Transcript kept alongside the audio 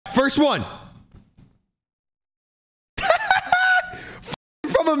first one.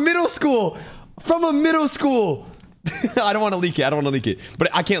 From a middle school. From a middle school. I don't want to leak it. I don't want to leak it. But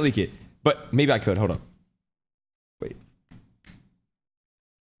I can't leak it. But maybe I could. Hold on. Wait.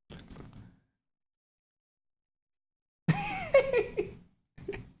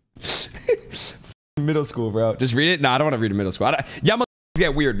 Middle school, bro. Just read it. Nah, I don't want to read it middle school. Y'all motherfuckers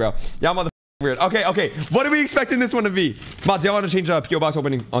get weird, bro. Y'all motherfuckers weird. Okay, okay. What are we expecting this one to be? Mods, y'all want to change PO box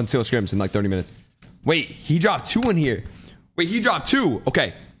opening until scrims in like 30 minutes. Wait, he dropped 2 in here. Wait, he dropped 2.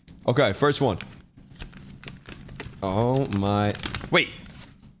 Okay. Okay, first one. Oh my. Wait.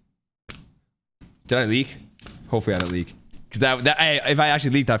 Did I leak? Hopefully I didn't leak. Because if I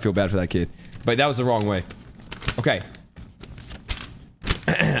actually leaked, I feel bad for that kid. But that was the wrong way. Okay.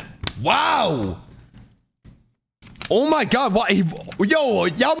 Wow. Oh my god. What? Yo,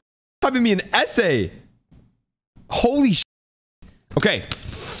 y'all typing me an essay. Holy shit. Okay.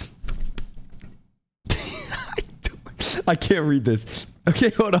 I can't read this.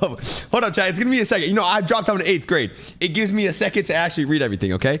 Okay, hold up. Hold up, chat. It's gonna be a second. You know, I dropped out in 8th grade. It gives me a second to actually read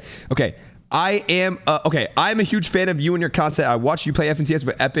everything, okay? Okay. I am a huge fan of you and your content. I watch you play FNCS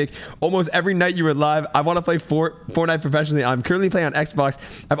with Epic almost every night you were live. I want to play Fortnite professionally. I'm currently playing on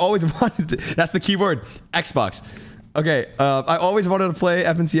Xbox. I've always wanted to, that's the key word, Xbox. Okay, I always wanted to play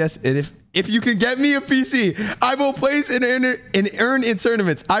FNCS, and if you can get me a PC, I will place and earn in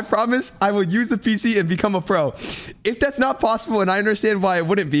tournaments. I promise I will use the PC and become a pro. If that's not possible, and I understand why it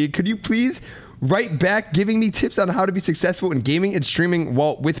wouldn't be, could you please write back giving me tips on how to be successful in gaming and streaming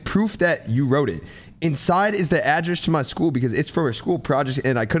with proof that you wrote it? Inside is the address to my school because it's for a school project,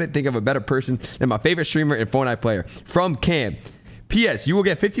 and I couldn't think of a better person than my favorite streamer and Fortnite player. From Cam. P.S. You will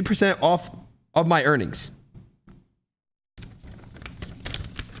get 50% off of my earnings.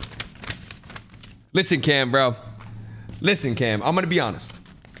 Listen, Cam, bro. Listen, Cam. I'm gonna be honest.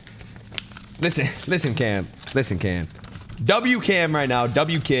 Listen, Cam. Listen, Cam. W Cam right now.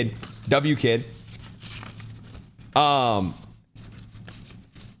 W kid. Do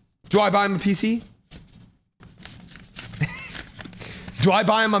I buy him a PC? Do I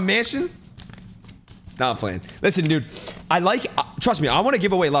buy him a mansion? No, I'm playing. Listen, dude. Trust me, I want to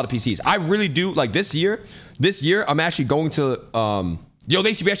give away a lot of PCs. I really do. Like this year, I'm actually going to yo,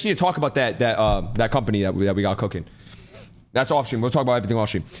 Lacey, we actually need to talk about that company that we got cooking. That's off stream. We'll talk about everything off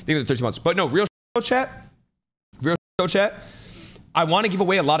stream. Think of the 30 months. But no, real chat. I want to give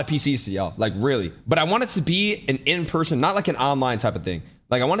away a lot of PCs to y'all, like really. But I want it to be an in-person, not like an online type of thing.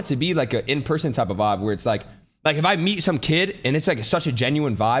 Like I want it to be like an in-person type of vibe where it's like if I meet some kid and it's like such a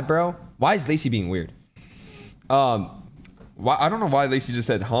genuine vibe, bro. Why is Lacey being weird? I don't know why Lacey just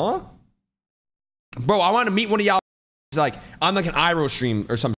said, huh? Bro, I want to meet one of y'all. Like on like an IRL stream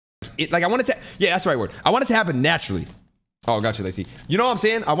or something. Like I want it to, yeah, that's the right word. I want it to happen naturally. Oh, gotcha, Lacey. You know what I'm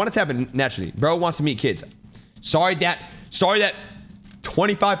saying? I want it to happen naturally. Bro wants to meet kids. Sorry that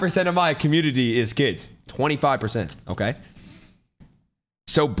 25% of my community is kids. 25%, okay?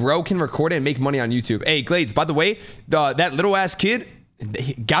 So bro can record it and make money on YouTube. Hey, Glades, by the way, that little ass kid,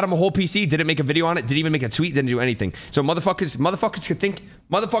 got him a whole PC, didn't make a video on it, didn't even make a tweet, didn't do anything. So motherfuckers could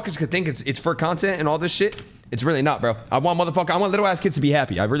think it's for content and all this shit. It's really not, bro. I want little ass kids to be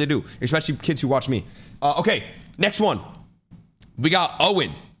happy. I really do. Especially kids who watch me. Okay, next one. We got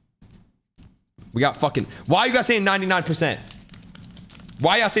Owen. We got fucking... Why are you guys saying 99%?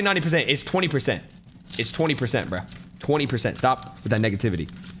 Why y'all say 90%? It's 20%. It's 20%, bro. 20%. Stop with that negativity.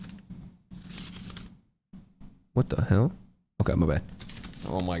 What the hell? Okay, my bad.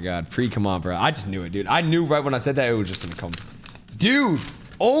 Oh my god. Come on, bro. I just knew it, dude. I knew right when I said that it was just gonna come. Dude!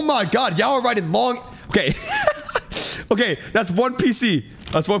 Oh my god. Y'all are writing long... Okay. Okay, that's one PC.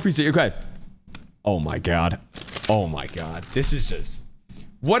 That's one PC. Okay. Oh my god. Oh my god. This is just...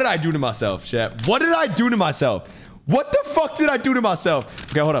 What did I do to myself, chat? What did I do to myself? What the fuck did I do to myself?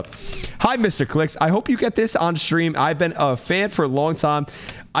 Okay, hold up. Hi, Mr. Clix. I hope you get this on stream. I've been a fan for a long time.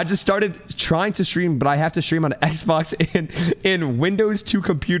 I just started trying to stream, but I have to stream on an Xbox and Windows 2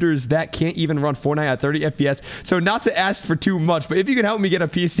 computers that can't even run Fortnite at 30 FPS. So not to ask for too much, but if you can help me get a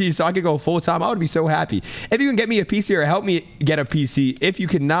PC so I could go full time, I would be so happy. If you can get me a PC or help me get a PC, if you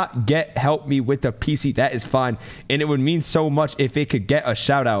cannot help me with the PC, that is fine. And it would mean so much if it could get a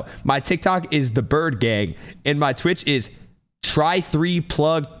shout out. My TikTok is the Bird Gang, and my Twitch is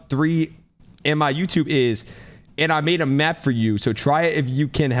try3plug3, and my YouTube is... And I made a map for you, so try it if you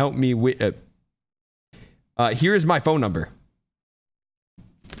can help me with it. Here is my phone number.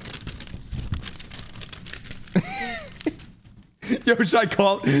 Yo, should I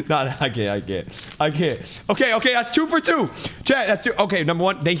call? No, I can't. Okay, that's 2 for 2. Chat, that's 2. Okay, number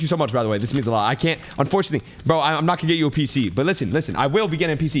one, thank you so much, by the way. This means a lot. I can't, unfortunately, Bro, I'm not gonna get you a PC. But listen. I will be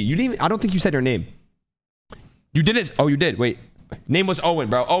getting a PC. You didn't even, I don't think you said your name. You did it. Oh, you did. Wait. Name was Owen,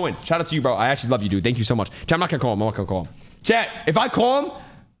 bro. Owen, shout out to you, bro. I actually love you, dude. Thank you so much. Chat, I'm not gonna call him. I'm not gonna call him. Chat, if I call him,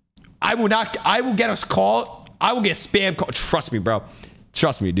 I will get us call. I will get spam call. Trust me, bro.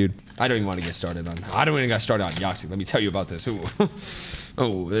 Trust me, dude. I don't even want to get started on. I don't even get started on Yoxi. Let me tell you about this. Ooh.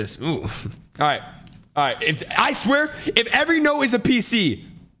 Oh, this. Ooh. All right. If I swear, if every note is a PC.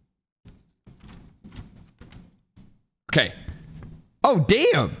 Okay. Oh,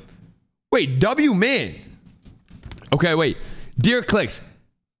 damn. Wait, W man. Okay, wait. Dear Clix,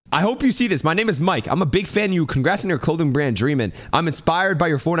 I hope you see this. My name is Mike. I'm a big fan of you. Congrats on your clothing brand, Dreamin'. I'm inspired by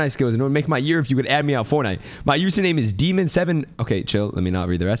your Fortnite skills, and it would make my year if you could add me on Fortnite. My username is Demon7. Okay, chill. Let me not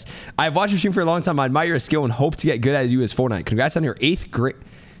read the rest. I've watched your stream for a long time. I admire your skill and hope to get good at you as Fortnite. Congrats on your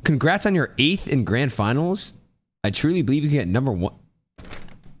 8th in grand finals. I truly believe you can get number 1.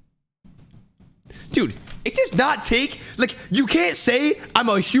 Dude, it does not take, like, you can't say I'm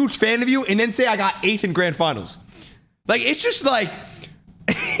a huge fan of you and then say I got 8th in grand finals. Like, it's just like,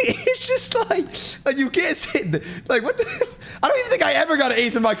 like you can't say, like, what the, I don't even think I ever got an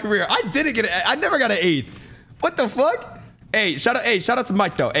 8th in my career. I didn't get it. I never got an 8th. What the fuck? Hey, shout out to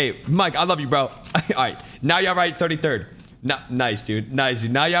Mike, though. Hey, Mike, I love you, bro. All right, now y'all right 33rd. Nice, dude. Nice,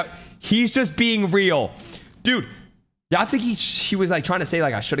 dude. Now y'all, he's just being real. Dude, I think he was, like, trying to say,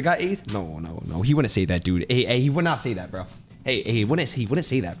 like, I should have got 8th. No. He wouldn't say that, dude. Hey, he would not say that, bro. Hey, he wouldn't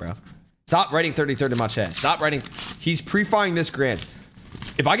say that, bro. Stop writing 33rd in my chat. Stop writing. He's pre-firing this grand.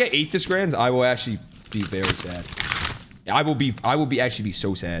 If I get 8th this grand, I will actually be very sad. I will actually be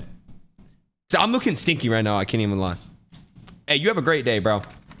so sad. So I'm looking stinky right now. I can't even lie. Hey, you have a great day, bro.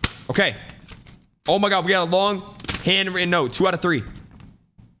 Okay. Oh my God, we got a long handwritten note. 2 out of 3.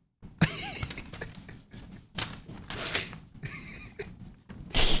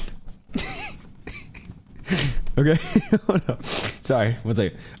 Okay. Hold up. Sorry. 1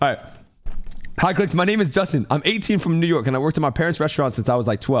 second. All right. Hi, Clix. My name is Justin. I'm 18 from New York, and I worked at my parents' restaurant since I was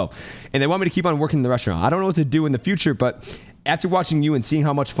like 12. And they want me to keep on working in the restaurant. I don't know what to do in the future, but after watching you and seeing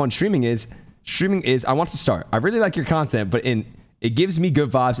how much fun streaming is, I want to start. I really like your content, but it gives me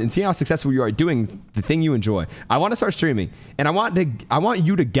good vibes, and seeing how successful you are doing the thing you enjoy. I want to start streaming, and I want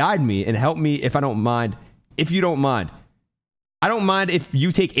you to guide me and help me if I don't mind. If you don't mind. I don't mind if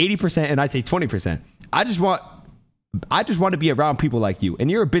you take 80% and I take 20%. I just want to be around people like you, and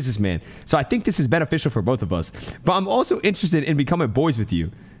you're a businessman, so I think this is beneficial for both of us. But I'm also interested in becoming boys with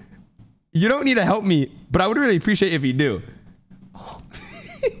you. You don't need to help me, but I would really appreciate if you do.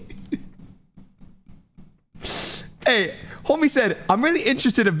 Hey, homie said, I'm really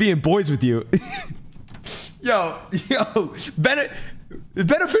interested in being boys with you. Yo,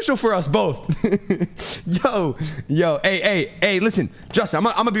 beneficial for us both. yo, hey, listen, Justin,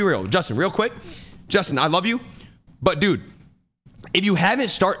 I'm gonna be real. Justin, real quick. Justin, I love you. But dude, if you haven't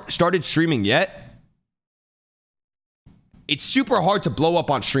started streaming yet, it's super hard to blow up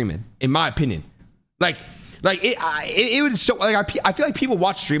on streaming, in my opinion. It was so, like, I feel like people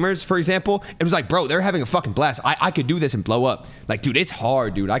watch streamers, for example, it was like, bro, they're having a fucking blast. I could do this and blow up. Like, dude, it's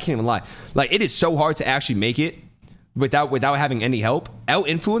hard, dude. I can't even lie. Like, it is so hard to actually make it without having any help. L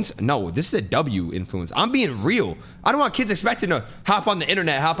influence? No, this is a W influence. I'm being real. I don't want kids expecting to hop on the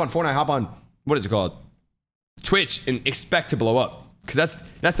internet, hop on Fortnite, hop on, what is it called? Twitch, and expect to blow up, because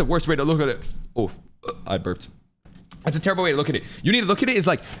that's the worst way to look at it. Oh, I burped. That's a terrible way to look at it. You need to look at it as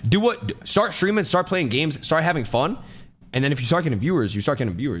like, start streaming, start playing games, start having fun, and then if you start getting viewers,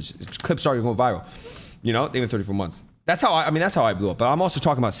 clips start going viral. You know, even 34 months. That's how that's how I blew up. But I'm also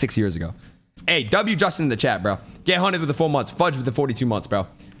talking about 6 years ago. Hey, W Justin in the chat, bro. Get 100 with the 4 months. Fudge with the 42 months, bro.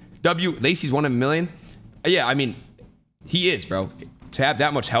 W Lacey's 1 in a million. Yeah, I mean, he is, bro. To have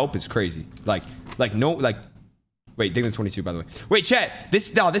that much help is crazy. Wait, David 22, by the way. Wait, chat.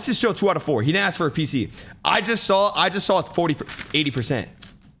 This is still 2 out of 4. He didn't ask for a PC. I just saw 80%.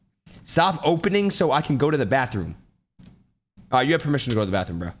 Stop opening so I can go to the bathroom. You have permission to go to the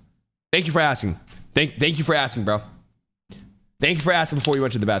bathroom, bro. Thank you for asking. Thank you for asking, bro. Thank you for asking before you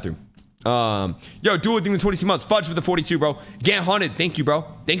went to the bathroom. Yo, Dual with the 22 months. Fudge with the 42, bro. Get haunted. Thank you, bro.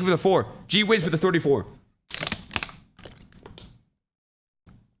 Thank you for the 4. G Wiz with the 34.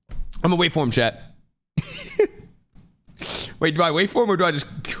 I'm gonna wait for him, chat. Wait, do I wait for him or do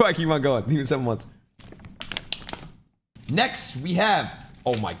I keep on going? Even 7 months. Next, we have,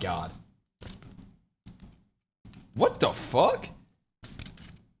 oh my God. What the fuck?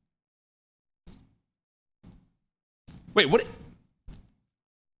 Wait, what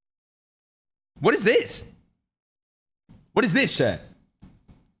is this? What is this, chat?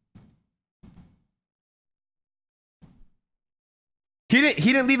 He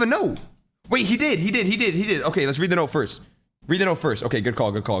didn't leave a note. Wait, he did. Okay, let's read the note first. Read the note first. Okay, good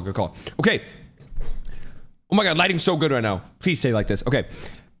call. Okay. Oh my God, lighting's so good right now. Please say like this. Okay.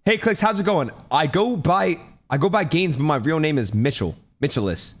 Hey, Clix, how's it going? I go by Gaines, but my real name is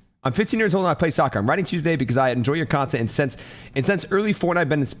Mitchellis. I'm 15 years old and I play soccer. I'm writing to you today because I enjoy your content and since early Fortnite, I've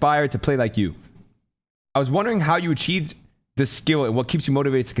been inspired to play like you. I was wondering how you achieved this skill and what keeps you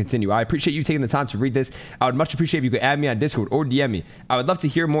motivated to continue. I appreciate you taking the time to read this. I would much appreciate if you could add me on Discord or DM me. I would love to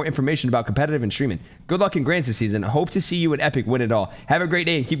hear more information about competitive and streaming. Good luck in Grands this season. I hope to see you at Epic win it all. Have a great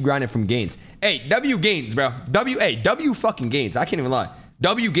day and keep grinding from Gaines. Hey, W Gaines, bro. W fucking Gaines. I can't even lie.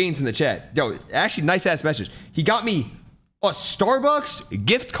 W Gaines in the chat. Yo, actually, nice ass message. He got me a Starbucks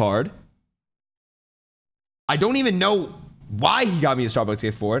gift card. I don't even know why he got me a Starbucks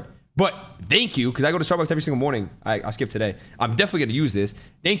gift for it, but thank you, because I go to Starbucks every single morning. I skipped today. I'm definitely going to use this.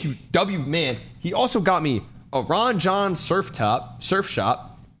 Thank you, W man. He also got me a Ron John surf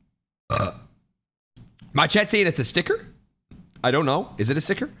shop. My chat saying it's a sticker. I don't know. Is it a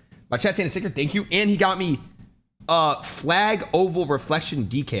sticker? My chat saying a sticker. Thank you. And he got me flag oval reflection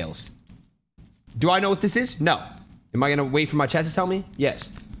decals. Do I know what this is? No. Am I going to wait for my chat to tell me? Yes.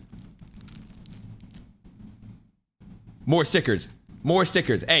 More stickers. More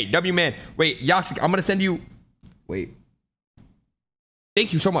stickers. Hey, W man. Wait, Yoxic, I'm gonna send you. Wait.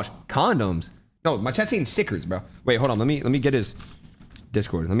 Thank you so much. Condoms. No, my chat's saying stickers, bro. Wait, hold on. Let me get his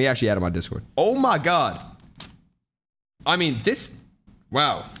Discord. Let me actually add him on Discord. Oh my God. I mean, this.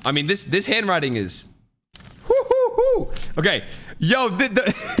 Wow. I mean, this handwriting is. Woo. Okay. Yo,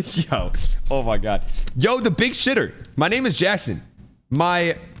 yo. Oh my God. Yo, the big shitter. My name is Jackson.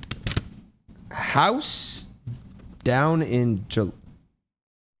 My house down in July.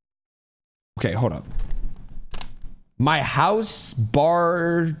 Okay, hold up. My house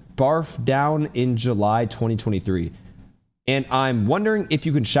barfed down in July 2023. And I'm wondering if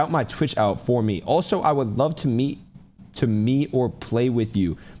you can shout my Twitch out for me. Also, I would love to meet or play with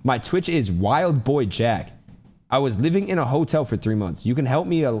you. My Twitch is Wild Boy Jack. I was living in a hotel for 3 months. You can help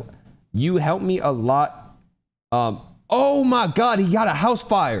me you helped me a lot. Oh my God, he got a house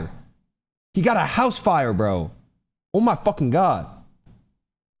fire. He got a house fire, bro. Oh my fucking God.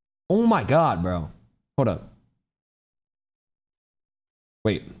 Oh my God, bro. Hold up.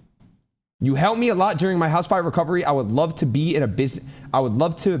 Wait. You helped me a lot during my house fire recovery. I would love to be in a business. I would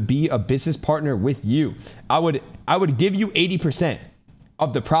love to be a business partner with you. I would give you 80%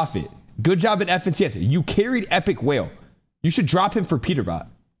 of the profit. Good job at FNCS. You carried Epic Whale. You should drop him for Peterbot.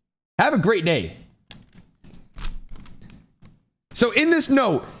 Have a great day. So in this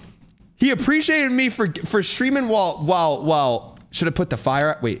note, he appreciated me for streaming while should have put the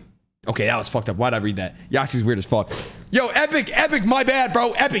fire out. Wait. Okay, that was fucked up. Why'd I read that? Yaxi's weird as fuck. Yo, Epic, my bad,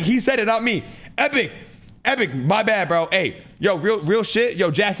 bro. Epic, he said it, not me. Epic, my bad, bro. Hey, yo, real shit. Yo,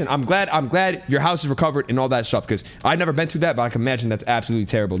 Jackson, I'm glad your house is recovered and all that stuff, because I've never been through that, but I can imagine that's absolutely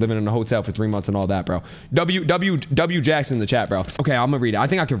terrible. Living in a hotel for 3 months and all that, bro. W Jackson in the chat, bro. Okay, I'm gonna read it. I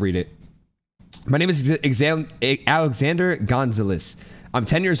think I can read it. My name is Alexander Gonzalez. I'm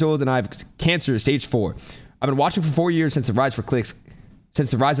 10 years old and I have cancer stage 4. I've been watching for 4 years since the rise of Clix.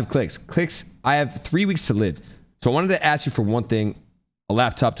 Clix, I have 3 weeks to live. So I wanted to ask you for one thing, a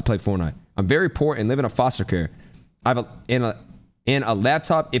laptop to play Fortnite. I'm very poor and live in a foster care. I have a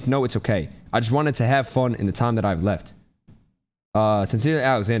laptop. If no, it's okay. I just wanted to have fun in the time that I've left. Sincerely,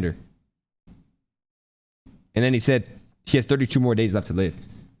 Alexander. And then he said he has 32 more days left to live.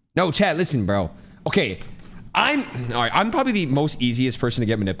 No, chat, listen, bro. Okay. I'm probably the most easiest person to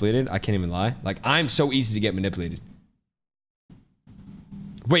get manipulated. I can't even lie. Like, I'm so easy to get manipulated.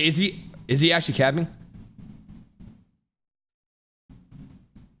 Wait, is he actually capping?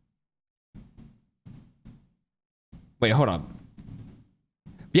 Wait, hold on.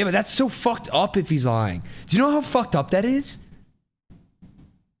 Yeah, but that's so fucked up if he's lying. Do you know how fucked up that is?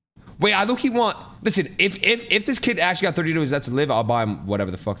 Wait, I look, listen, if this kid actually got 30 days left to live, I'll buy him whatever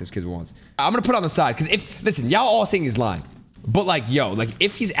the fuck this kid wants. I'm gonna put it on the side, because listen, y'all all saying he's lying. But like, yo, like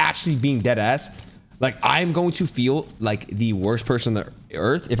if he's actually being dead ass, like I'm going to feel like the worst person on the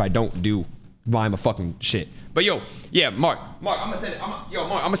earth if I don't buy him a fucking shit. But yo, yeah, Mark, I'm gonna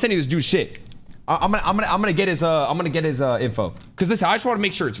send you this dude's shit. I'm gonna get his info. Cause listen, I just want to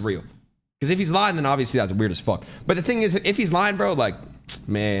make sure it's real. Cause if he's lying, then obviously that's weird as fuck. But the thing is, if he's lying, bro, like,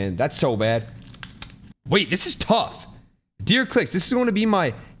 man, that's so bad. Wait, this is tough. Dear Clix, this is going to be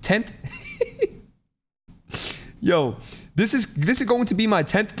my 10th. Yo, this is going to be my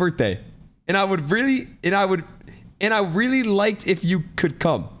 10th birthday. And I really liked if you could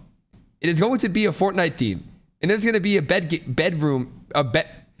come. It is going to be a Fortnite theme. And there's going to be a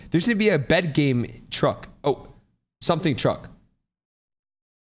there's going to be a bed game truck. Oh, something truck.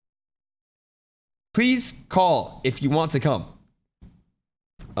 Please call if you want to come.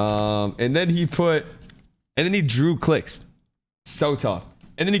 And then he drew Clix. So tough.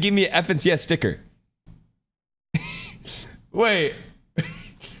 And then he gave me an FNCS sticker. Wait.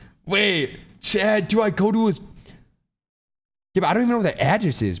 Wait. Chad, do I go to his... Yeah, but I don't even know what the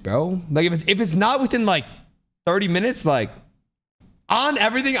address is, bro. Like, if it's not within, like, 30 minutes, like... On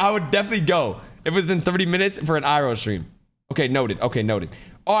everything, I would definitely go. If it was in 30 minutes for an IRL stream. Okay, noted. Okay, noted.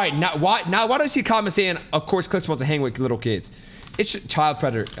 All right, now why do I see comments saying, of course, Clix wants to hang with little kids? It's child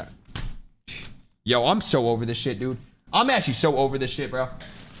predator. Yo, I'm so over this shit, dude. I'm actually so over this shit, bro.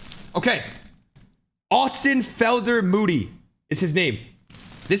 Okay. Austin Felder Moody is his name.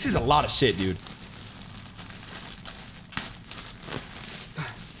 This is a lot of shit, dude.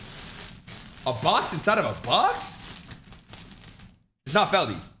 A box inside of a box? It's not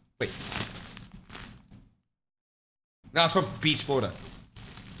Feldy. Wait. No, it's from Beach, Florida.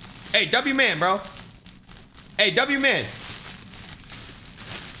 Hey, W man, bro. Hey, W man.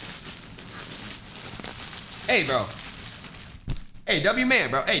 Hey, bro. Hey, W man,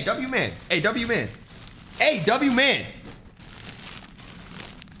 bro. Hey, W man. Hey, W man. Hey, W man.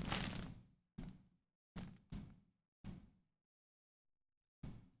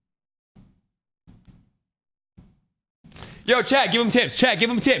 Yo, chat, give him tips. Chat, give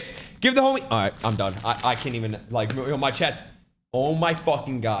him tips. Give the homie. All right, I'm done. I can't even, like, yo, my chat's. Oh my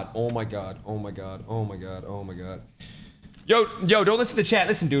fucking god. Oh my god. Oh my god. Oh my god. Oh my god. Yo, don't listen to chat.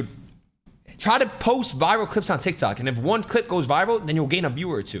 Listen, dude. Try to post viral clips on TikTok, and if one clip goes viral, then you'll gain a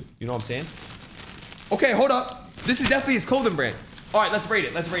viewer or two. You know what I'm saying? Okay, hold up. This is definitely his clothing brand. All right, let's rate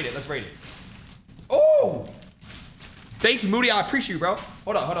it. Let's rate it. Let's rate it. Oh! Thank you, Moody. I appreciate you, bro.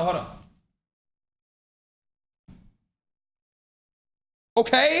 Hold up.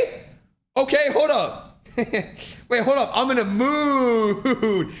 Okay, hold up. Wait, hold up. I'm in a mood.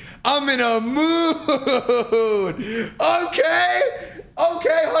 Okay,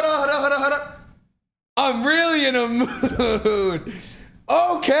 hold on. I'm really in a mood.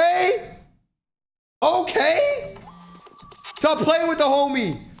 Okay. Stop playing with the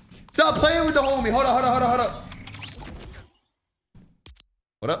homie. Hold up.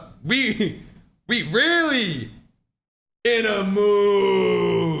 What up? We really in a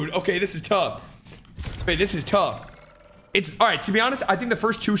mood. Okay, this is tough. Wait, this is tough. It's all right. To be honest, I think the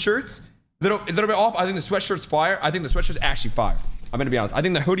first two shirts, a little bit off. I think the sweatshirt's fire. I think the sweatshirt's actually fire. I'm gonna be honest. I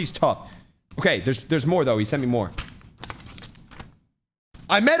think the hoodie's tough. Okay, there's more though. He sent me more.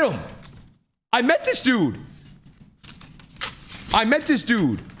 I met him. I met this dude. I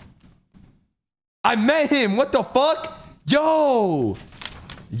met him. What the fuck? Yo.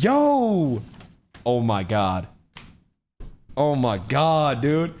 Oh my god.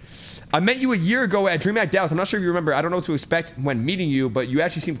 Dude. I met you a year ago at DreamHack Dallas. I'm not sure if you remember. I don't know what to expect when meeting you, but you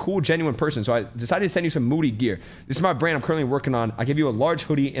actually seem cool, genuine person. So I decided to send you some Moody gear. This is my brand I'm currently working on. I gave you a large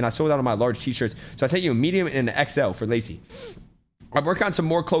hoodie, and I sold out on my large t-shirts. So I sent you a medium and an XL for Lacey. I'm working on some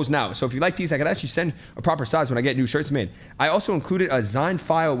more clothes now. So if you like these, I could actually send a proper size when I get new shirts made. I also included a Zine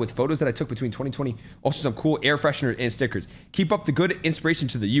file with photos that I took between 2020. Also some cool air fresheners and stickers. Keep up the good inspiration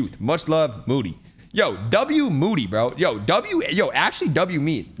to the youth. Much love, Moody. Yo, W Moody, bro. Actually W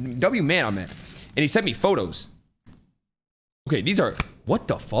man, I meant. And he sent me photos. Okay, these are, what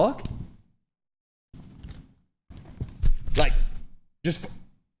the fuck? Like, just,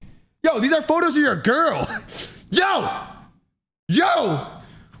 yo, these are photos of your girl. Yo,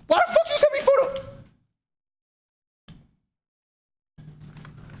 why the fuck you send me photo?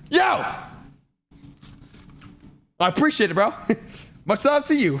 Yo, I appreciate it, bro. Much love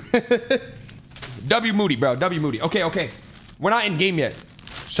to you. W Moody, bro. W Moody. Okay. We're not in game yet.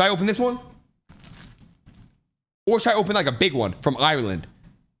 Should I open this one? Or should I open like a big one from Ireland?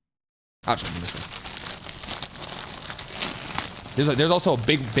 I'll just open this one. There's also a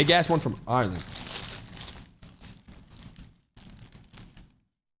big ass one from Ireland.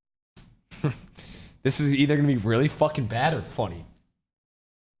 This is either gonna be really fucking bad or funny.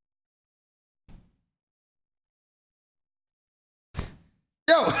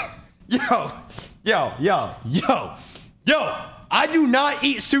 Yo, I do not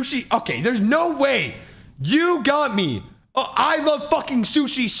eat sushi. Okay, there's no way you got me a I love fucking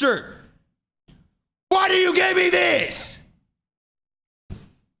sushi shirt. Why do you give me this?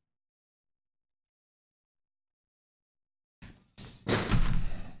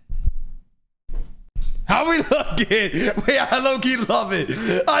 How we looking? Wait, I low-key love it.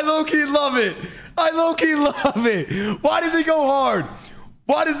 Why does it go hard?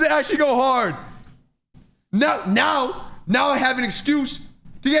 Why does it actually go hard? Now I have an excuse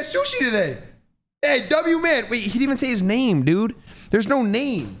to get sushi today. Hey, W man. Wait, he didn't even say his name, dude. There's no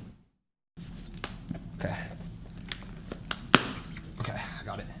name.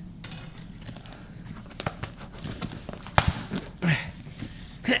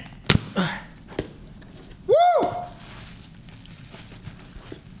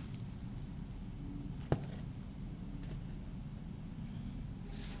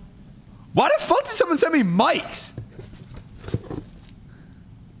 Why the fuck did someone send me mics?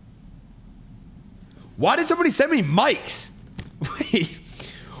 Why did somebody send me mics?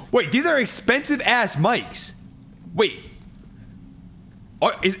 Wait, these are expensive ass mics. Wait.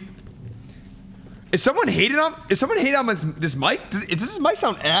 Is someone hating on? Is someone hating on this mic? Does this mic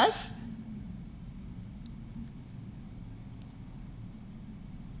sound ass?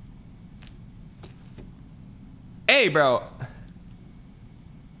 Hey, bro.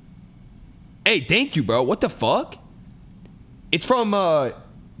 Hey, thank you, bro. What the fuck? It's from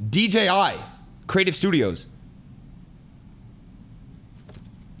DJI Creative Studios.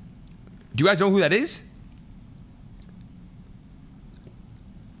 Do you guys know who that is?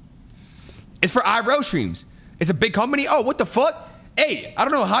 It's for IRL streams. It's a big company. Oh, what the fuck? Hey, I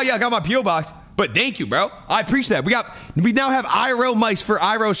don't know how y'all got my PO box, but thank you, bro. I appreciate that. We now have IRL mics for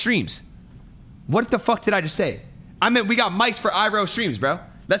IRL streams. What the fuck did I just say? I meant we got mics for IRL streams, bro.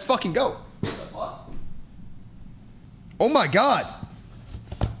 Let's fucking go. What the fuck? Oh my god.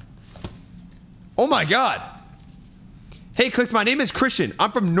 Oh my god. Hey, Clix, my name is Christian.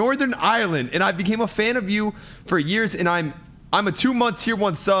 I'm from Northern Ireland, and I became a fan of you for years, and I'm a 2-month tier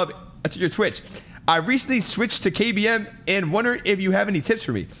 1 sub to your Twitch. I recently switched to KBM and wonder if you have any tips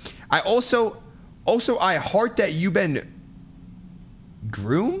for me. I also I heart that you've been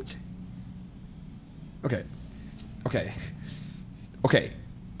groomed. Okay.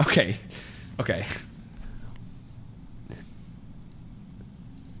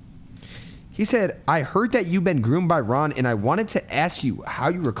 He said, I heard that you've been groomed by Ron, and I wanted to ask you how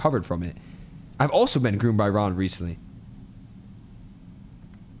you recovered from it. I've also been groomed by Ron recently.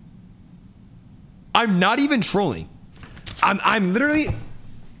 I'm not even trolling. I'm literally...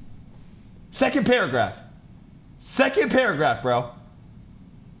 Second paragraph. Second paragraph, bro.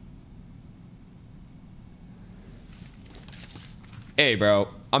 Hey, bro.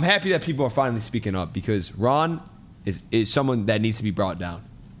 I'm happy that people are finally speaking up because Ron is someone that needs to be brought down.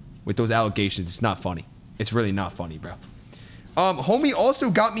 With those allegations, it's not funny. It's really not funny, bro. Homie also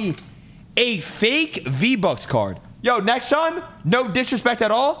got me a fake V-Bucks card. Yo, next time, no disrespect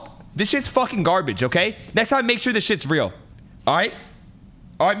at all. This shit's fucking garbage, okay? Next time, make sure this shit's real. All right?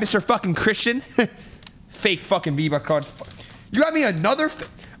 All right, Mr. fucking Christian. Fake fucking V-Bucks card. You got me another... All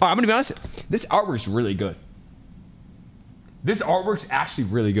right, I'm gonna be honest. This artwork's really good. This artwork's actually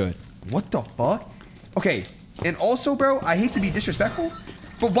really good. What the fuck? Okay, and also, bro, I hate to be disrespectful,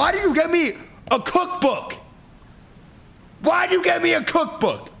 but why do you get me a cookbook? Why do you get me a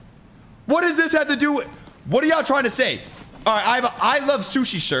cookbook? What does this have to do with... What are y'all trying to say? All right, I have a I Love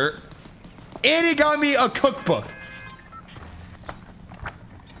Sushi shirt, and he got me a cookbook.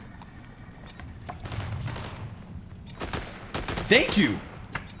 Thank you.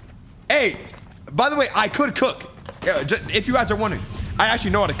 Hey, by the way, I could cook. If you guys are wondering, I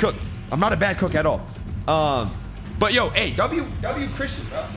actually know how to cook. I'm not a bad cook at all. But yo, hey, W Christian, bro.